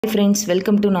Hi friends,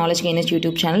 welcome to Knowledge Gainers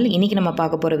YouTube channel. இன்னைக்கு நம்ம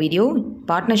பார்க்க போற video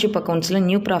partnership அக்கவுண்ட்ஸ்ல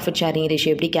new profit sharing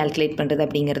ratio எப்படி கால்குலேட் பண்றது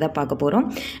அப்படிங்கறத பார்க்க போறோம்.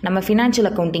 நம்ம ஃபினான்ஷியல்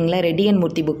அக்கவுண்டிங்ல ரெட்டி அண்ட்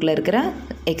மூர்த்தி புக்ல இருக்கிற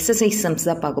எக்ஸர்சைஸ் சம்ஸ்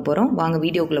தான் பார்க்க போறோம். வாங்க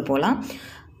வீடியோக்குள்ள போலாம்.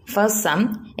 First sum,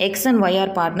 X and Y are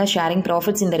partners sharing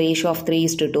profits in the ratio of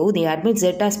 3:2. They admit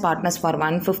Z as partners for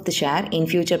 1/5 share in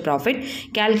future profit.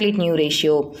 Calculate new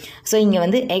ratio. So, இங்க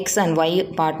வந்து X and Y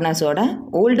partners ஓட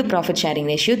old profit sharing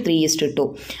ratio 3:2.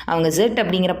 அவங்க Z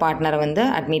அப்படிங்கிற பார்ட்னரை வந்து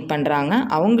admit பண்றாங்க.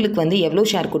 அவங்களுக்கு வந்து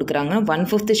எவ்வளவு ஷேர் கொடுக்குறாங்க?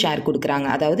 1/5 ஷேர் கொடுக்குறாங்க.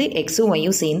 அதாவது Xும்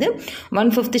Yயும் சேர்ந்து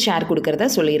 1/5 ஷேர் கொடுக்கறதா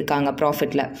சொல்லியிருக்காங்க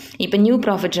ப்ராஃபிட்ல. இப்போ நியூ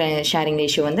ப்ராஃபிட் ஷேரிங்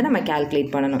ரேஷியோ வந்து நம்ம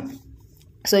கால்குலேட் பண்ணணும்.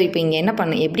 ஸோ இப்போ இங்கே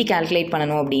எப்படி கால்குலேட்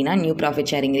பண்ணணும் அப்படின்னா நியூ ப்ராஃபிட்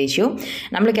ஷேரிங் ரேஷியோ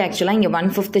நம்மளுக்கு ஆக்சுவலாக இங்கே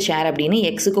 1/5 ஷேர் அப்படின்னு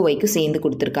எக்ஸுக்கு ஒய்க்கு சேர்ந்து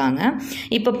கொடுத்துருக்காங்க.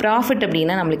 இப்போ ப்ராஃபிட்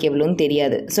அப்படின்னா நம்மளுக்கு எவ்வளோன்னு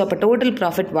தெரியாது. ஸோ அப்போ டோட்டல்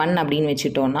ப்ராஃபிட் 1 அப்படின்னு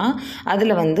வச்சுட்டோன்னா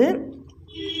அதில் வந்து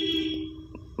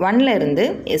 1ல இருந்து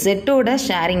Z-ஓட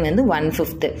ஷேரிங் வந்து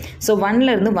 1/5. ஸோ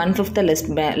 1ல இருந்து 1/5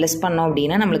 லெஸ் பண்ணோம்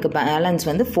அப்படின்னா நம்மளுக்கு பேலன்ஸ்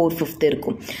வந்து 4/5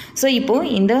 இருக்கும். ஸோ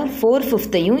இப்போது இந்த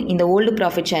 4/5 இந்த ஓல்டு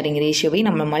ப்ராஃபிட் ஷேரிங் ரேஷியோவை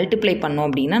நம்ம மல்டிப்ளை பண்ணோம்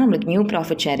அப்படின்னா நம்மளுக்கு நியூ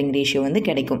ப்ராஃபிட் ஷேரிங் ரேஷியோ வந்து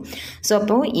கிடைக்கும். ஸோ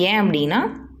அப்போது ஏன் அப்படின்னா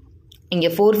இங்கே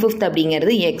 4/5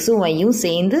 அப்படிங்கிறது எக்ஸும் ஒய்யும்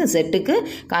சேர்ந்து Z-க்கு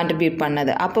கான்ட்ரிபியூட்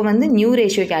பண்ணது. அப்போ வந்து நியூ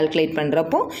ரேஷியோ கால்குலேட்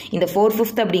பண்ணுறப்போ இந்த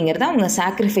 4/5 அப்படிங்கிறத அவங்க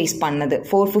சாக்ரிஃபைஸ் பண்ணது.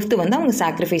 4/5 வந்து அவங்க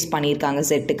சாக்ரிஃபைஸ் பண்ணியிருக்காங்க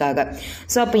Z-க்காக.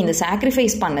 ஸோ அப்போ இந்த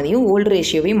சாக்ரிஃபைஸ் பண்ணதையும் ஓல்டு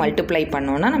ரேஷியோவையும் மல்டிப்ளை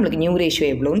பண்ணோன்னா நம்மளுக்கு நியூ ரேஷியோ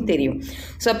எவ்வளோன்னு தெரியும்.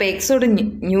 ஸோ அப்போ எக்ஸோட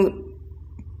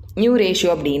நியூ ரேஷியோ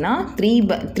அப்படின்னா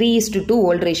 3:2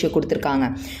 ஓல்டு ரேஷியோ கொடுத்துருக்காங்க.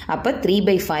 அப்போ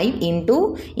 3/5 இன்டூ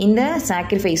இந்த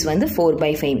சாக்ரிஃபைஸ் வந்து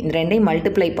 4/5 இந்த ரெண்டையும்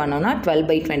மல்டிப்ளை பண்ணோன்னா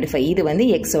 12/25. இது வந்து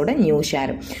எக்ஸோட நியூ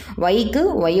ஷேர். ஒய்க்கு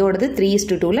ஒய்யோடது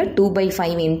 3:2ல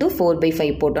 2/5 இன்டூ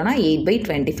 4/5 போட்டோன்னா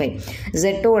 8/25.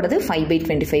 Z-ஓடது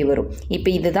 5/25 வரும்.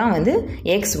 இப்போ இதுதான் வந்து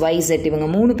எக்ஸ் ஒய் Z இவங்க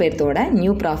 3 பேர்த்தோட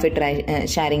new profit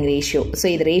sharing ratio. So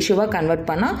இது ரேஷியோவாக கன்வெர்ட்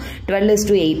பண்ணால்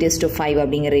 12:8:5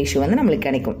 அப்படிங்கிற ரேஷியோ வந்து நம்மளுக்கு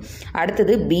கிடைக்கும்.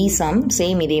 அடுத்தது B sum,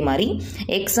 same இதே மாதிரி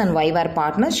X and Y were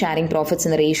partners sharing profits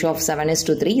in the ratio of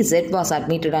 7:3. Z was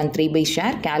admitted on 3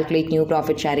 share. Calculate new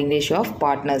profit sharing ratio of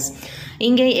partners.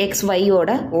 இங்கே X, Y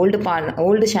ஓட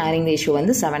ஓல்டு ஷேரிங் ரேஷியோ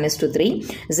வந்து 7:3.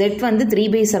 Z வந்து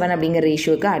 3/7 அப்படிங்கிற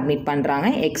ரேஷியோக்கு admit பண்ணுறாங்க.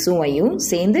 எக்ஸும் ஒய்யும்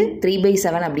சேர்ந்து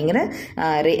 3/7 அப்படிங்கிற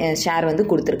ஷேர் வந்து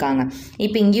கொடுத்துருக்காங்க.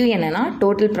 இப்போ இங்கேயும் என்னன்னா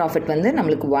டோட்டல் ப்ராஃபிட் வந்து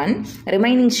நம்மளுக்கு 1,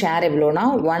 ரிமைனிங் ஷேர் எவ்வளோனா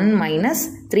 1 மைனஸ்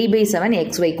 3/7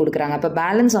 XY கொடுக்குறாங்க. அப்போ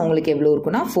பேலன்ஸ் அவங்களுக்கு எவ்வளோ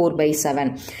இருக்குன்னா 4/7.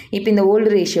 இப்போ இந்த ஓல்டு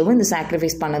ரேஷியோவும் இந்த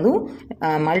சாக்ரிஃபைஸ் பண்ணதும்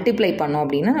மல்டிப்ளை பண்ணோம்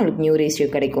அப்படின்னா நம்மளுக்கு நியூ ரேஷியோ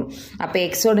கிடைக்கும். அப்போ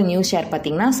எக்ஸோட நியூ ஷேர்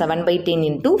பார்த்தீங்கன்னா 7/10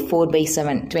 இன்டூ 4/7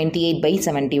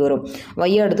 28/70 வரும்.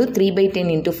 ஒய்யோடது 3/10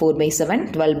 இன்டூ 4/7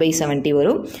 12/70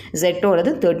 வரும்.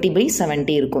 Z-ஓடது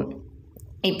 30/70 இருக்கும்.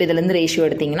 இப்போ இதுலேருந்து ரேஷியோ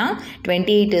எடுத்திங்கன்னா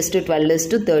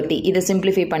 28:12:30. இதை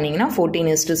சிம்பிளிஃபை பண்ணிங்கன்னா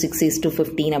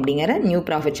 14:6:15 அப்படிங்கிற நியூ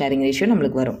ப்ராஃபிட் ஷேரிங் ரேஷியோ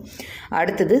நம்மளுக்கு வரும்.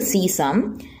 அடுத்தது C sum.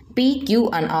 P, Q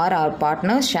and R are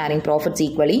partners sharing profits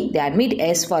equally. They admit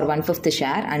S for 1/5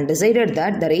 share and decided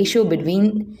that the ratio between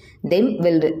them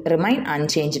will remain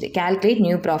unchanged. Calculate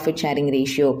new profit sharing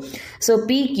ratio. So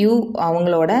P, Q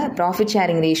அவங்களோட profit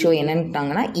sharing ratio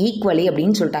என்னன்னுட்டாங்கன்னா equally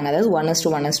அப்படின்னு சொல்லிட்டாங்க. அதாவது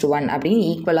 1:1:1 அப்படின்னு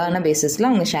ஈக்குவலான பேசிஸில்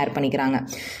அவங்க share பண்ணிக்கிறாங்க.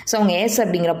 So அவங்க S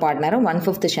அப்படிங்கிற பார்ட்னரை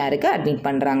 1/5 ஷேருக்கு அட்மிட்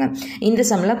பண்ணுறாங்க.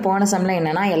 இந்த போன சம்மில்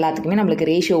என்னன்னா எல்லாத்துக்குமே நம்மளுக்கு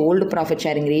ratio old profit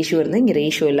sharing ratio இருந்து இங்கே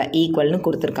ரேஷியோ இல்லை ஈக்குவல்னு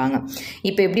கொடுத்துருக்காங்க.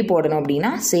 இப்போ எப்படி போடணும் அப்படின்னா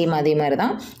சேம் அதே மாதிரி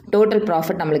தான். டோட்டல்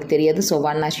ப்ராஃபிட் நம்மளுக்கு தெரியாது. ஸோ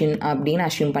 1 அப்படின்னு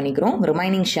அஷ்யூம் பண்ணிக்கிறோம்.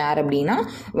 ரிமைனிங் ஷேர் அப்படின்னா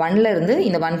 1ல இருந்து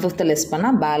இந்த 1/5 லெஸ்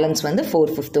பண்ணால் பேலன்ஸ் வந்து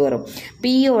 4/5 வரும்.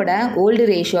 P-யோட ஓல்டு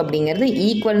ரேஷியோ அப்படிங்கிறது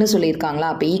ஈக்குவல்னு சொல்லியிருக்காங்களா.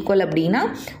 அப்போ ஈக்குவல் அப்படின்னா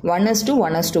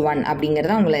 1:1:1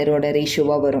 அப்படிங்கிறது அவங்களோட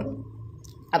ரேஷியோவாக வரும்.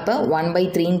 அப்போ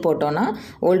 1/3 போட்டோன்னா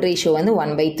ஓல்டு ரேஷியோ வந்து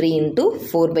 1/3 இன்டூ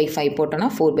 4/5 போட்டோன்னா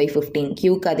 4/15.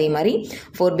 Qக்கு அதே மாதிரி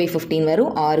 4/15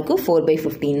 வரும். Rக்கு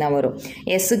 4/15 தான் வரும்.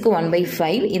 Sக்கு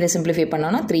 1/5 இதை சிம்பிளிஃபை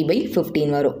பண்ணோன்னா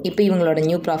 3/15 வரும். இப்போ இவங்களோட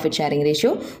new profit sharing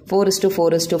ratio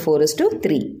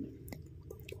 4:4:4:3.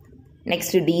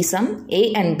 Next D sum. A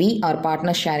and B are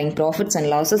partners sharing profits and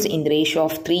losses in the ratio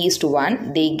of 3:1.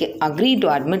 They agree to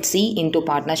admit C into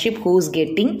partnership who is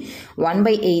getting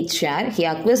 1/8 share. He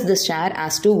acquires the share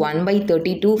as to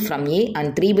 1/32 from A and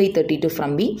 3/32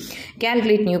 from B.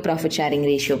 Calculate new profit sharing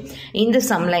ratio. இந்த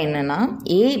சம்மில் என்னன்னா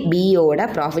A, B-யோட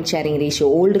profit sharing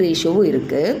ratio old ரேஷியோவும்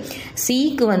இருக்குது.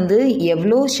 Cக்கு வந்து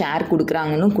எவ்வளோ share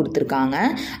கொடுக்குறாங்கன்னு கொடுத்துருக்காங்க.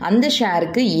 அந்த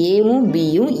ஷேருக்கு ஏவும்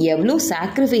பியும் எவ்வளோ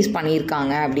சாக்ரிஃபைஸ்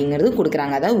பண்ணியிருக்காங்க அப்படிங்கிறது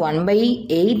கொடுக்குறாங்க. அதாவது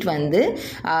 1/8 வந்து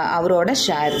அவரோட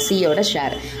ஷேர், சியோட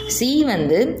ஷேர். சி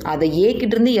வந்து அதை ஏ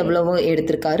கிட்டேருந்து எவ்வளவோ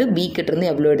எடுத்திருக்காரு, பி கிட்டேருந்து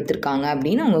எவ்வளோ எடுத்திருக்காங்க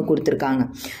அப்படின்னு அவங்க கொடுத்துருக்காங்க.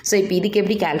 ஸோ இப்போ இதுக்கு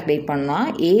எப்படி கால்குலேட் பண்ணால்,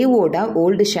 ஏவோட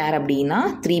ஓல்டு ஷேர் அப்படின்னா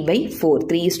 3/4,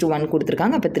 3:1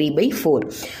 கொடுத்துருக்காங்க. அப்போ 3/4.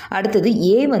 அடுத்தது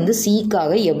ஏ வந்து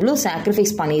சிக்காக எவ்வளோ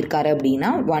சாக்ரிஃபைஸ் பண்ணியிருக்காரு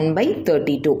அப்படின்னா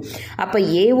 1/32. அப்போ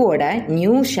ஏவோட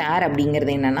நியூ ஷேர்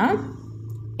அப்படிங்கிறது என்னன்னா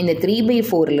இந்த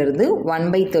 3/4லேருந்து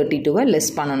 1/32 லெஸ்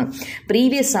பண்ணணும்.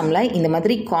 ப்ரீவியஸ் சம்மில் இந்த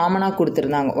மாதிரி காமனாக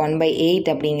கொடுத்துருந்தாங்க. 1/8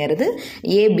 அப்படிங்கிறது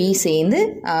ஏபி சேர்ந்து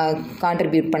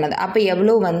கான்ட்ரிபியூட் பண்ணது. அப்போ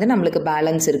எவ்வளோ வந்து நம்மளுக்கு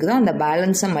பேலன்ஸ் இருக்குதோ அந்த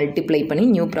பேலன்ஸை மல்டிப்ளை பண்ணி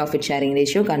நியூ ப்ராஃபிட் ஷேரிங்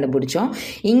ரேஷியோ கண்டுபிடிச்சோம்.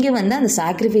 இங்கே வந்து அந்த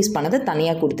சாக்ரிஃபைஸ் பண்ணதை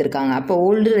தனியாக கொடுத்துருக்காங்க. அப்போ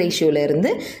ஓல்டு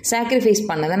ரேஷியோலேருந்து சாக்ரிஃபைஸ்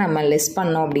பண்ணதை நம்ம லெஸ்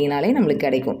பண்ணோம் அப்படின்னாலே நம்மளுக்கு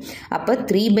கிடைக்கும். அப்போ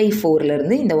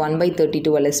 3/4லேருந்து இந்த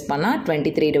 1/32 லெஸ் பண்ணால்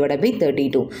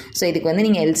 23/32. ஸோ இதுக்கு வந்து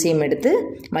நீங்கள் எல்சிஎம் எடுத்து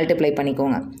மல்டிப்ளை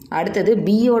பண்ணிக்கோங்க. அடுத்தது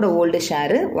பியோட ஓல்டு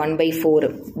ஷேரு 1/4.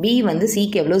 பி வந்து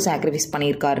சிக்கு எவ்வளோ சாக்ரிஃபைஸ்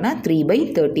பண்ணியிருக்காருன்னா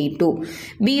 3/32.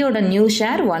 பியோட நியூ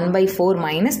ஷேர் 1/4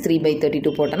 மைனஸ்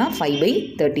 3/32 போட்டோன்னா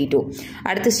 5/32.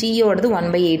 அடுத்து சியோடது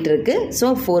 1/8 இருக்கு. ஸோ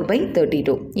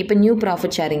 4/32. இப்போ நியூ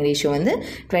ப்ராஃபிட் ஷேரிங் ரேஷியோ வந்து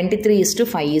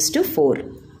 23:5:4.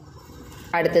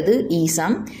 அடுத்தது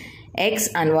ஈசம். X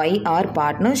and Y are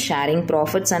partners sharing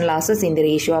profits and losses in the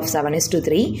ratio of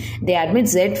 7:3. They admit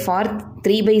Z for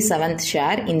 3/7th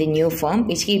share in the new firm,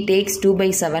 which he takes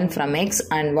 2/7 from X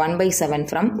and 1/7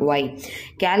 from Y.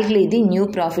 Calculate the new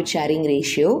profit sharing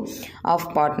ratio of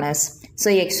partners. So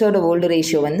எக்ஸோட old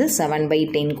ratio வந்து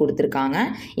 7/10 கொடுத்துருக்காங்க.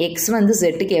 X வந்து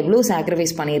ஜெட்டுக்கு எவ்வளோ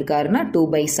sacrifice பண்ணியிருக்காருன்னா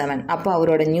 2/7. அப்போ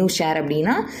அவரோட new share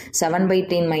அப்படின்னா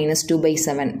 7/10 minus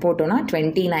 2/7 போட்டோன்னா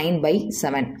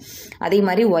 29/7. அதே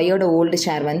மாதிரி ஒய்யோட ஓல்டு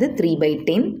ஷேர் வந்து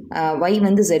 3/10. ஒய்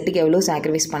வந்து ஜெட்டுக்கு எவ்வளோ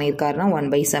சாக்ரிஃபைஸ் பண்ணியிருக்காருன்னா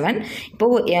 1/7.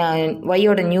 இப்போது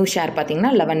ஒய்யோட நியூ ஷேர்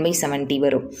பார்த்தீங்கன்னா 11/70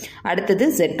 வரும். அடுத்தது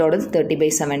ஜெட்டோடது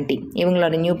 30/70.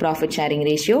 இவங்களோட நியூ ப்ராஃபிட் ஷேரிங்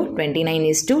ரேஷியோ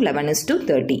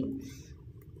 29:11:30.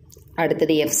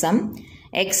 அடுத்தது F some.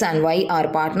 X and Y are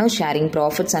partners sharing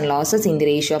profits and losses in the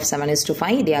ratio of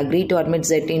 7:5. They agree to admit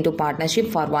Z into partnership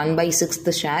for 1/6th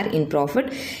share in profit.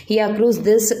 He accrues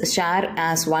this share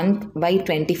as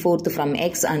 1/24th from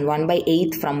X and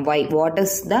 1/8th from Y. What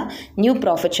is the new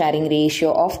profit sharing ratio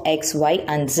of X, Y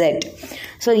and Z?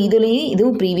 So இதுலேயே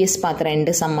இதுவும் previous பார்த்த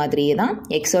ரெண்டு some மாதிரியே தான்.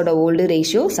 எக்ஸோட old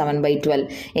ratio 7/12.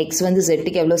 X வந்து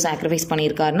ஜெட்டுக்கு எவ்வளோ sacrifice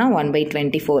பண்ணியிருக்காருன்னா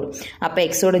 1/24. அப்போ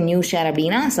எக்ஸோட நியூ ஷேர்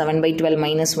அப்படின்னா 7/12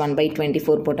 மைனஸ்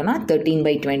 1/24 போட்டோன்னா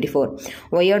 13/24.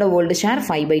 ஒய்யோட ஓல்டு ஷேர்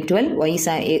 5/12. ஒய்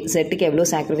ஜெட்டுக்கு எவ்வளோ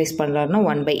சாக்ரிஃபைஸ் பண்ணுறாருன்னா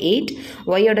 1/8.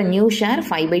 ஒய்யோட நியூ ஷேர்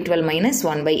 5/12 மைனஸ்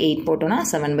 1/8 போட்டோன்னா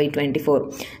 7/24.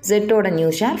 ஜெட்டோட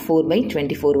நியூ ஷேர்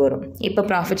 4/24 வரும். இப்போ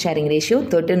ப்ராஃபிட் ஷேரிங் ரேஷியோ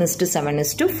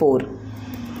 13:7:4.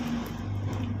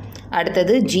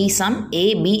 அடுத்தது G sum. A,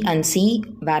 B and C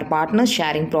were partners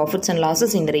sharing profits and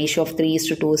losses in the ratio of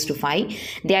 3:2:5.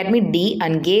 They admit D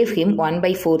and gave him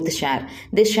 1/4th share.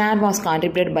 This share was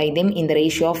contributed by them in the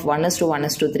ratio of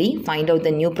 1:1:3. Find out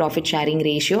the new profit sharing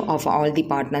ratio of all the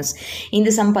partners.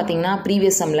 இந்த some பார்த்தீங்கன்னா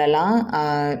previous சம்லலாம்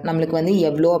நம்மளுக்கு வந்து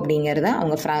எவ்வளோ அப்படிங்கிறத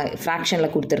அவங்க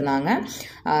ஃப்ராக்ஷனில் கொடுத்துருந்தாங்க.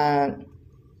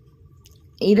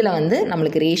 இதில் வந்து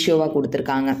நம்மளுக்கு ரேஷியோவாக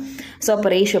கொடுத்துருக்காங்க. ஸோ அப்போ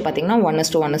ரேஷியோ பார்த்திங்கன்னா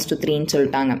 1:1:3ன்னு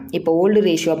சொல்லிட்டாங்க. இப்போ ஓல்டு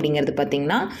ரேஷியோ அப்படிங்கிறது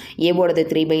பார்த்திங்கன்னா ஏவோடது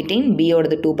 3/10,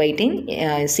 பியோடது 2/10,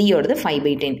 சியோடது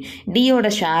 5/10.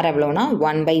 டியோட ஷேர் எவ்வளோனா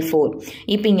 1/4.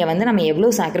 இப்போ இங்கே வந்து நம்ம எவ்வளோ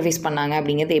சாக்ரிஃபைஸ் பண்ணாங்க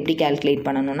அப்படிங்கிறது எப்படி கால்குலேட்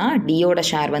பண்ணணும்னா டியோட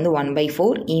ஷேர் வந்து 1/4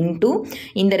 இன்டூ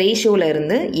இந்த ரேஷியோவில்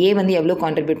இருந்து ஏ வந்து எவ்வளோ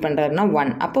கான்ட்ரிபியூட் பண்ணுறாருன்னா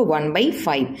 1. அப்போ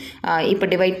 1/5. இப்போ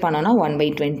டிவைட் பண்ணோன்னா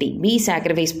 1/20. பி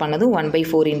சாக்ரிஃபைஸ் பண்ணது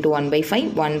 1/4 இன்டூ 1/5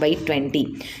 1/20.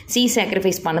 சி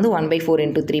சாக்ரிஃபைஸ் பண்ணது 1/4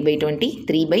 இன்டூ 3/20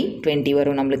 3/20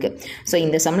 வரும் நம்மளுக்கு. ஸோ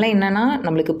இந்த சம்மில் என்னென்னா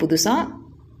நம்மளுக்கு புதுசாக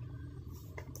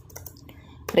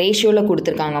ரேஷியோவில்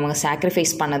கொடுத்துருக்காங்க அவங்க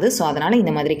சாக்ரிஃபைஸ் பண்ணது. ஸோ அதனால்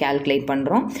இந்த மாதிரி கால்குலேட்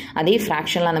பண்ணுறோம். அதே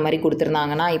ஃப்ராக்ஷனில் அந்த மாதிரி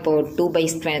கொடுத்துருந்தாங்கன்னா இப்போது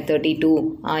 2/32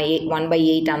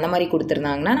 1/8 அந்த மாதிரி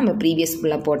கொடுத்துருந்தாங்கன்னா நம்ம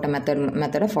ப்ரீவியஸில் போட்ட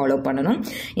மெத்தடை ஃபாலோ பண்ணணும்.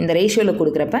 இந்த ரேஷியோவில்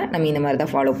கொடுக்குறப்ப நம்ம இந்த மாதிரி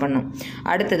தான் ஃபாலோ பண்ணணும்.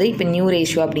 அடுத்தது இப்போ நியூ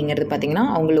ரேஷியோ அப்படிங்கிறது பார்த்திங்கன்னா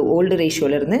அவங்களோட ஓல்டு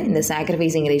ரேஷியோவிலேருந்து இந்த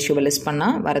சாக்ரிஃபைசிங் ரேஷியோவை லெஸ்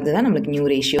பண்ணால் வரது தான் நம்மளுக்கு new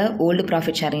ratio. Old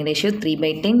profit sharing ratio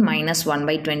 3/10 minus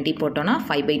 1/20 போட்டோன்னா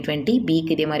 5/20.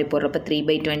 பிக்கு இதே மாதிரி போடுறப்ப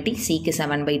 3/20, சிக்கு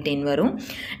 7/10 வரும்,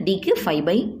 டிக்கு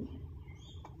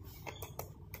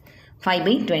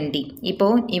 5/20.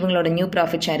 இப்போது இவங்களோட நியூ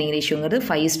ப்ராஃபிட் ஷேரிங் ரேஷியோங்கிறது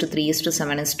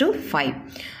 5:3:7:5.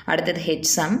 அடுத்தது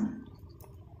H some.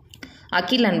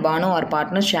 Akhil and Banu are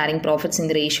partners sharing profits in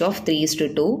the ratio of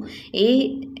 3:2.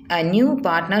 A new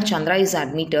partner Chandra is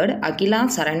admitted. Akhila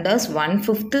surrenders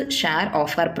 1/5 share of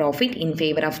her profit in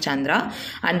favor of Chandra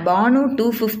and Banu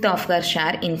 2/5 of her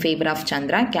share in favor of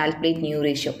Chandra. Calculate new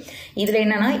ratio. இதில்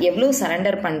என்னன்னா எவ்வளோ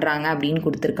surrender பண்ணுறாங்க அப்படின்னு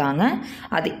கொடுத்துருக்காங்க.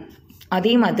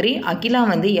 அதே மாதிரி அகிலா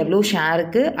வந்து எவ்வளோ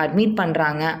ஷேருக்கு அட்மிட்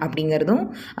பண்ணுறாங்க அப்படிங்கிறதும்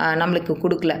நம்மளுக்கு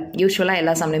கொடுக்கல. யூஸ்வலாக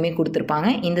எல்லா சம்லையுமே கொடுத்துருப்பாங்க.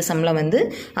 இந்த சம்மில் வந்து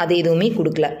அது எதுவுமே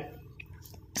கொடுக்கல.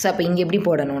 ஸோ அப்போ இங்கே எப்படி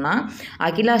போடணும்னா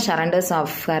Akila surrenders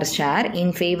of her share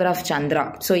in favour of Chandra.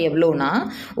 So எவ்வளோனா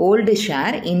ஓல்டு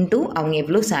ஷேர் இன்டூ அவங்க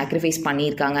எவ்வளோ சாக்ரிஃபைஸ்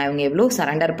பண்ணியிருக்காங்க, அவங்க எவ்வளோ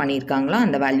சரண்டர் பண்ணியிருக்காங்களோ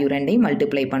அந்த வேல்யூ ரெண்டையும்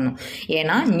மல்டிப்ளை பண்ணும்.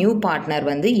 ஏன்னா நியூ பார்ட்னர்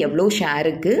வந்து எவ்வளோ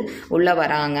ஷேருக்கு உள்ளே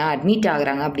வராங்க, அட்மிட்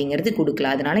ஆகுறாங்க அப்படிங்கிறது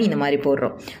கொடுக்கல. அதனால இந்த மாதிரி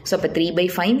போடுறோம். ஸோ அப்போ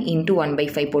 3/5 இன்ட்டு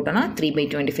 1/5 போட்டோன்னா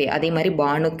 3/25. அதே மாதிரி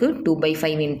பானுக்கு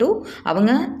 2/5 இன்ட்டு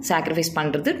அவங்க சாக்ரிஃபைஸ்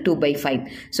பண்ணுறது 2/5.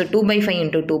 ஸோ 2/5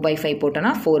 இன்ட்டு 2/5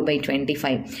 போட்டோன்னா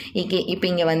 4/25. இப்போ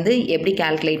இங்கே வந்து எப்படி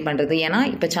கால்குலேட் பண்ணுறது? ஏன்னா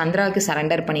இப்போ சந்திராவுக்கு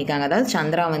சரண்டர் பண்ணியிருக்காங்க, அதாவது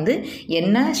சந்திரா வந்து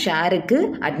என்ன ஷேருக்கு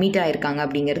அட்மிட் ஆகிருக்காங்க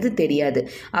அப்படிங்கிறது தெரியாது.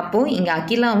 அப்போது இங்கே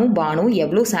அகிலாவும் பானுவும்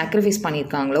எவ்வளோ சாக்ரிஃபைஸ்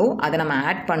பண்ணியிருக்காங்களோ அதை நம்ம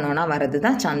ஆட் பண்ணோன்னா வர்றது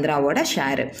தான் சந்திராவோட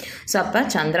ஷேரு. ஸோ அப்போ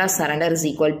Chandra surrender is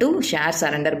equal to share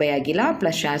surrender by Akila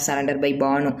plus share surrender by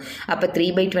Banu. அப்போ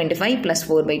 3/25 ப்ளஸ்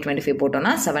 4/25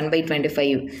 போட்டோன்னா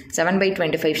 7/25.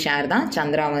 7/25 ஷேர் தான்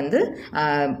சந்திரா வந்து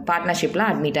பார்ட்னர்ஷிப்பில்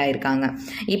அட்மிட் ஆகிருக்காங்க.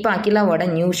 இப்போ அகிலாவோட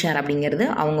நியூ ஷேர் அப்படிங்கிறது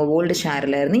அவங்க ஓல்டு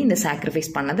ஷேர்லேருந்து இந்த சாக்ரிஃபைஸ்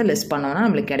பண்ணதை லெஸ் பண்ணோன்னா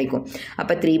நம்மளுக்கு கிடைக்கும்.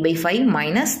 அப்போ 3/5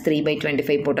 மைனஸ்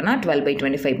 3/25 போட்டோன்னா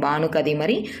 12/25. பானுக்கு அதே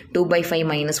மாதிரி 2/5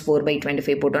 மைனஸ்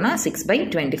 4/25 போட்டோன்னா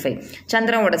 6/25.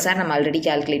 சந்திராவோட ஷேர் நம்ம ஆல்ரெடி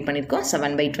கால்குலேட் பண்ணியிருக்கோம்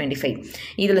 7/25.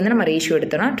 இதுலேருந்து நம்ம ரேஷியோ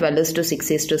எடுத்தோம்னா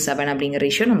 12:6:7 அப்படிங்கிற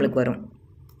ரேஷியோ நம்மளுக்கு வரும்.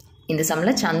 இந்த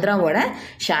சம்மில் சந்திராவோட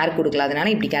ஷேர் கொடுக்கல, அதனால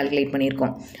இப்படி கால்குலேட்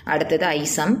பண்ணியிருக்கோம். அடுத்தது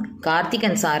ஐசம். Karthik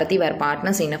and Sarathi where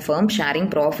partners in a firm sharing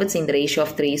profits in the ratio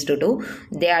of 3:2.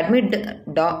 They admit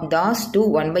Das to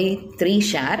 1/3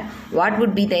 share. What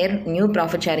would be their new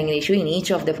profit sharing ratio in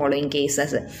each of the following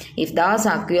cases? If Das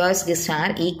acquires the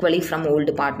share equally from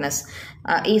old partners.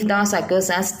 If Das acquires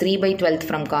as 3/12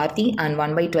 from Karthi and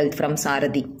 1/12 from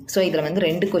Sarathi. So இதில் வந்து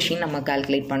 2 question நம்ம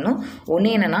calculate பண்ணோம். ஒன்று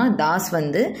என்னென்னா தாஸ்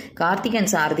வந்து Karthik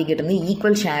and சாரதி கிட்டேருந்து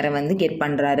equal ஷேரை வந்து கெட்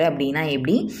பண்ணுறாரு அப்படின்னா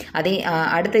எப்படி, அதே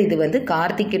அடுத்த இது வந்து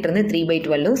கார்த்திக் கிட்டேருந்து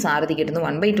 3/12 சாரதி கிட்டேருந்து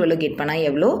 1/12 கெட் பண்ணால்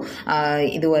எவ்வளோ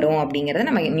இது வரும் அப்படிங்கிறத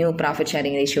நம்ம new profit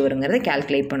sharing ratio வருங்கிறத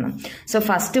calculate பண்ணணும். ஸோ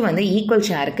ஃபஸ்ட்டு வந்து ஈக்குவல்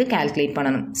ஷேருக்கு கால்குலேட்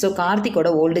பண்ணணும். ஸோ கார்த்திக்கோட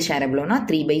ஓல்டு ஷேர் எவ்வளோனா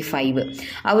 3/5.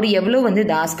 அவர் எவ்வளோ வந்து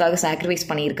தாஸ்க்காக சாக்ரிஃபைஸ்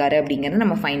பண்ணியிருக்காரு அப்படிங்கிறது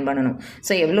நம்ம ஃபைன் பண்ணணும்.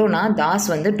 ஸோ எவ்வளோனா தாஸ்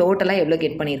வந்து டோட்டலாக எவ்வளோ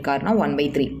கெட் பண்ணியிருக்காருன்னா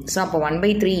 1/3. ஸோ அப்போ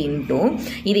 1/3 இன்ட்டு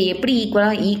இது எப்படி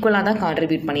ஈக்குவலாக தான்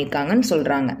கான்ட்ரிபியூட் பண்ணியிருக்காங்கன்னு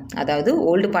சொல்கிறாங்க. அதாவது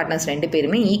ஓல்டு பார்ட்னர்ஸ் 2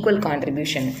 பேருமே ஈக்குவல்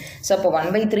கான்ட்ரிபியூஷன். ஸோ அப்போ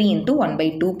 1/3 இன்ட்டு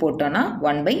 1/2 போட்டோன்னா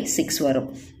 1/6 வரும்.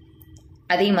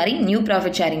 அதே மாதிரி நியூ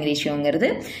ப்ராஃபிட் ஷேரிங் ரேஷியோங்கிறது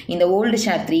இந்த ஓல்டு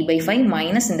ஷேர் 3/5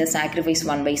 மைனஸ் இந்த சாக்ரிஃபைஸ்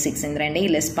 1/6 இந்த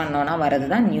ரெண்டையும் லெஸ் பண்ணோன்னா வரது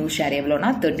தான் நியூ ஷேர். எவ்வளோனா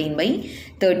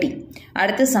 13/30.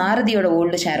 அடுத்து சாரதியோட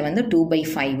ஓல்டு ஷேர் வந்து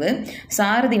 2/5.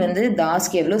 சாரதி வந்து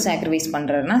தாஸ்க்கு எவ்வளோ சாக்ரிஃபைஸ்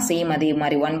பண்ணுறாருன்னா சேம் அதே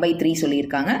மாதிரி 1/3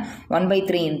 சொல்லியிருக்காங்க.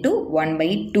 1/3 இன்ட்டு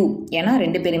 1/2. ஏன்னா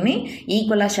 2 பேருமே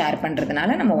ஈக்குவலாக ஷேர் பண்ணுறதுனால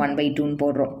நம்ம 1/2ன்னு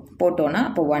போட்டோன்னா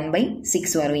அப்போ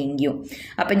 1/6 வரும் இங்கேயும்.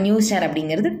 அப்போ நியூ ஷேர்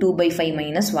அப்படிங்கிறது 2/5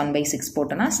 மைனஸ் 1/6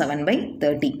 போட்டோன்னா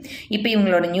 7/30. இப்போ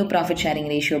இவங்களோட நியூ ப்ராஃபிட்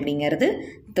ஷேரிங் ரேஷியோ அப்படிங்கிறது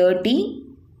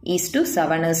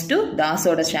 30:7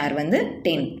 தாஸோட ஷேர் வந்து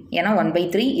 10. ஏன்னா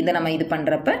 1/3 இதை நம்ம இது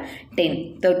பண்ணுறப்ப 10.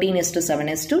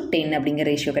 13:7:10 அப்படிங்கிற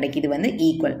ரேஷியோ கிடைக்கிது வந்து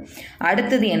ஈக்குவல்.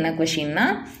 அடுத்தது என்ன கொஷின்னா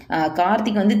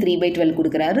கார்த்திக் வந்து 3/12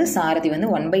 கொடுக்குறாரு, சாரதி வந்து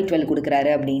 1/12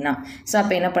 கொடுக்குறாரு அப்படின்னா ஸோ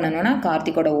அப்போ என்ன பண்ணணும்னா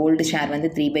கார்த்திக்கோட ஓல்டு ஷேர்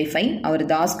வந்து 3/5. அவர்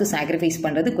தாஸ்க்கு சாக்ரிஃபைஸ்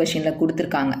பண்ணுறது கொஷினில்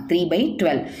கொடுத்துருக்காங்க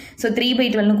 3/12. ஸோ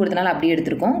 3/12 கொடுத்தனால அப்படியே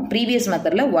எடுத்திருக்கோம். ப்ரீவியஸ்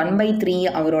மெத்தடில் 1/3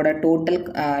 அவரோட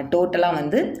டோட்டலாக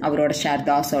வந்து அவரோட ஷேர்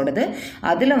தாஸோடது,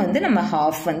 அதில் வந்து நம்ம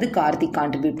ஹாஃப் வந்து கார்த்திக்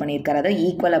கான்ட்ரிபியூட் பண்ணியிருக்காரு. அதாவது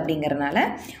ஈக்குவல் அப்படிங்கிறனால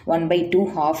 1/2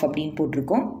 ஹாஃப் அப்படின்னு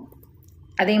போட்டிருக்கோம்.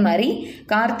 அதே மாதிரி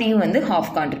கார்த்தியும் வந்து ஹாஃப்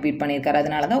கான்ட்ரிபியூட் பண்ணியிருக்காரு,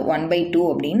 அதனால தான் 1/2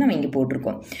 அப்படின்னு நம்ம இங்கே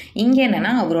போட்டிருக்கோம். இங்கே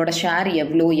என்னென்னா அவரோட ஷேர்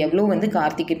எவ்வளோ வந்து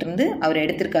கார்த்திக்கிட்டேருந்து அவர்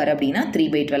எடுத்திருக்காரு அப்படின்னா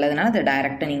 3/12. அதனால அதை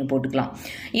டைரெக்டாக நீங்கள் போட்டுக்கலாம்.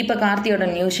 இப்போ கார்த்தியோட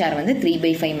நியூ ஷேர் வந்து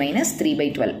 3/5 மைனஸ்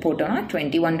 3/12 போட்டோன்னா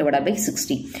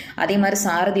 21/60. அதே மாதிரி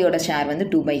சாரதியோட ஷேர் வந்து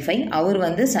 2/5. அவர்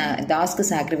வந்து தாஸ்க்கு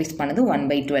சாக்ரிஃபைஸ் பண்ணது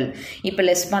 1/12. இப்போ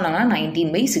லெஸ் பண்ணோன்னா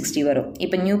 19/60 வரும்.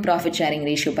 இப்போ நியூ ப்ராஃபிட் ஷேரிங்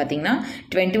ரேஷியோ பார்த்தீங்கன்னா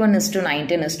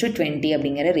 21:19:20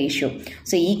 அப்படிங்கிற ரேஷியோ.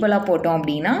 ஸோ ஈக்குவலாக போட்டோம்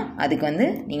அப்படின்னா அதுக்கு வந்து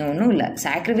நீங்கள் ஒன்றும் இல்லை,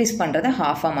 சாக்ரிஃபைஸ் பண்ணுறதை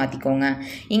ஹாஃபாக மாற்றிக்கோங்க.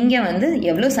 இங்கே வந்து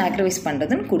எவ்வளோ சாக்ரிஃபைஸ்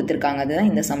பண்ணுறதுன்னு கொடுத்துருக்காங்க, அதுதான்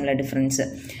இந்த சம்மில் டிஃப்ரென்ஸு.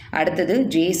 அடுத்தது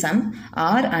ஜேசம்.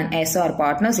 R and S R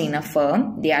partners in a firm.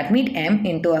 The admit M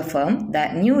into a firm. The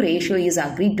new ratio is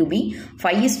agreed to be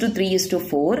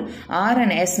 5:3:4. R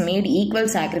and S mat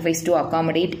equal sacrifice to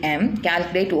accommodate M.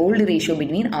 Calculate old ratio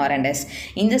between R and S.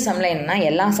 இந்த சம்மில் என்னன்னா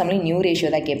எல்லா சம்லையும் new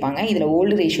ratio தான் கேட்பாங்க, இதில்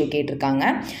old ratio கேட்டிருக்காங்க.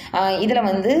 இதில்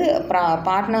வந்து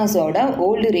பார்ட்னர்ஸோட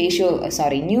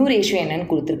நியூ ரேஷியோ என்னன்னு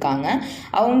கொடுத்துருக்காங்க.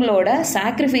 அவங்களோட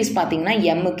சாக்ரிஃபைஸ் பார்த்தீங்கன்னா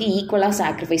எம்முக்கு ஈக்குவலாக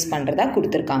சாக்ரிஃபைஸ் பண்ணுறதா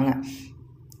கொடுத்துருக்காங்க.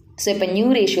 ஸோ இப்போ நியூ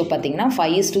ரேஷியோ பார்த்தீங்கன்னா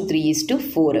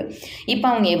 5:3:4. இப்போ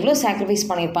அவங்க எவ்வளோ சாக்ரிஃபைஸ்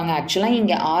பண்ணியிருப்பாங்க? ஆக்சுவலாக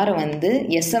இங்கே ஆரை வந்து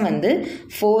எஸ்ஸை வந்து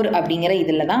 4 அப்படிங்கிற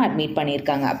இதில் தான் அட்மிட்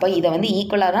பண்ணியிருக்காங்க. அப்போ இதை வந்து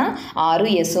ஈக்குவலாக தான்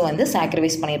ஆரும் எஸ்ஸும் வந்து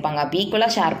சாக்ரிஃபைஸ் பண்ணியிருப்பாங்க. அப்போ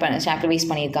ஈக்குவலாக சாக்ரிஃபைஸ்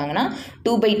பண்ணியிருக்காங்கன்னா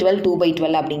 2/12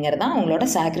 2/12 அப்படிங்கிறது தான் அவங்களோட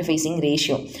சாக்ரிஃபைசிங்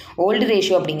ரேஷியோ. ஓல்டு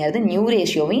ரேஷியோ அப்படிங்கிறது நியூ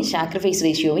ரேஷியோவையும் சாக்ரிஃபைஸ்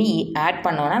ரேஷியோவையும் ஆட்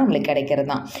பண்ணோன்னா நம்மளுக்கு கிடைக்கிறது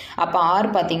தான். அப்போ ஆர்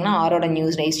பார்த்தீங்கன்னா ஆரோட நியூ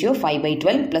ரேஷியோ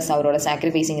 5/12 ப்ளஸ் அவரோட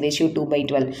சாக்ரிஃபைசிங் ரேஷியோ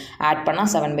 2/12 ஆட்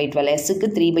பண்ணால் 7/12. எஸ்ஸுக்கு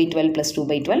 3/12 ப்ளஸ்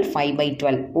 2/12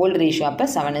 5/12. ஓல்டு ரேஷியோ அப்போ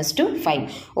 7:5.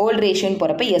 ஓல்டு ரேஷியோன்னு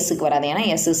போகிறப்ப எஸ்ஸுக்கு வராது, ஏன்னா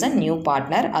S is a new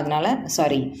partner. அதனால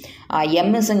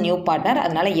M is a new partner.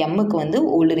 அதனால எம்முக்கு வந்து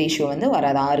ஓல்டு ரேஷியோ வந்து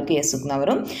வராது, ஆருக்கு எஸ்ஸுக்கு தான்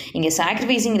வரும். இங்கே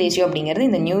சாக்ரிஃபைசிங் ரேஷியோ அப்படிங்கிறது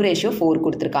இந்த நியூ ரேஷியோ 4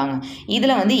 கொடுத்துருக்காங்க.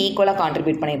 இதில் வந்து ஈக்குவலாக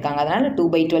கான்ட்ரிபியூட் பண்ணியிருக்காங்க. அதனால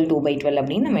 2/12 2/12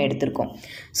 அப்படின்னு நம்ம எடுத்திருக்கோம்.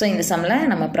 ஸோ இந்த சம்மில்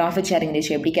நம்ம ப்ராஃபிட் ஷேரிங்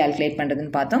ரேஷியோ எப்படி கால்குலேட்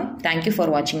பண்ணுறதுன்னு பார்த்தோம். தேங்க்யூ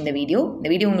ஃபார் வாட்சிங் இந்த வீடியோ. இந்த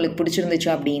வீடியோ உங்களுக்கு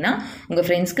பிடிச்சிருந்துச்சு அப்படின்னா உங்கள்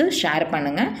ஃப்ரெண்ட்ஸ்க்கு ஷேர்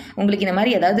பண்ணுங்கள். உங்களுக்கு இந்த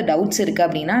மாதிரி ஏதாவது டவுட்ஸ் இருக்குது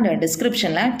அப்படின்னா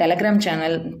டிஸ்கிரிப்ஷனில்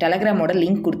டெலகிராமோட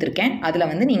லிங்க் கொடுத்துருக்கேன். அதில்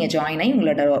வந்து நீங்கள் ஜாயின் ஆகி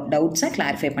உங்களோட டவுட்ஸை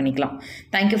கிளாரிஃபை பண்ணிக்கலாம்.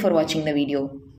 தேங்க்யூ ஃபார் வாட்சிங் the video.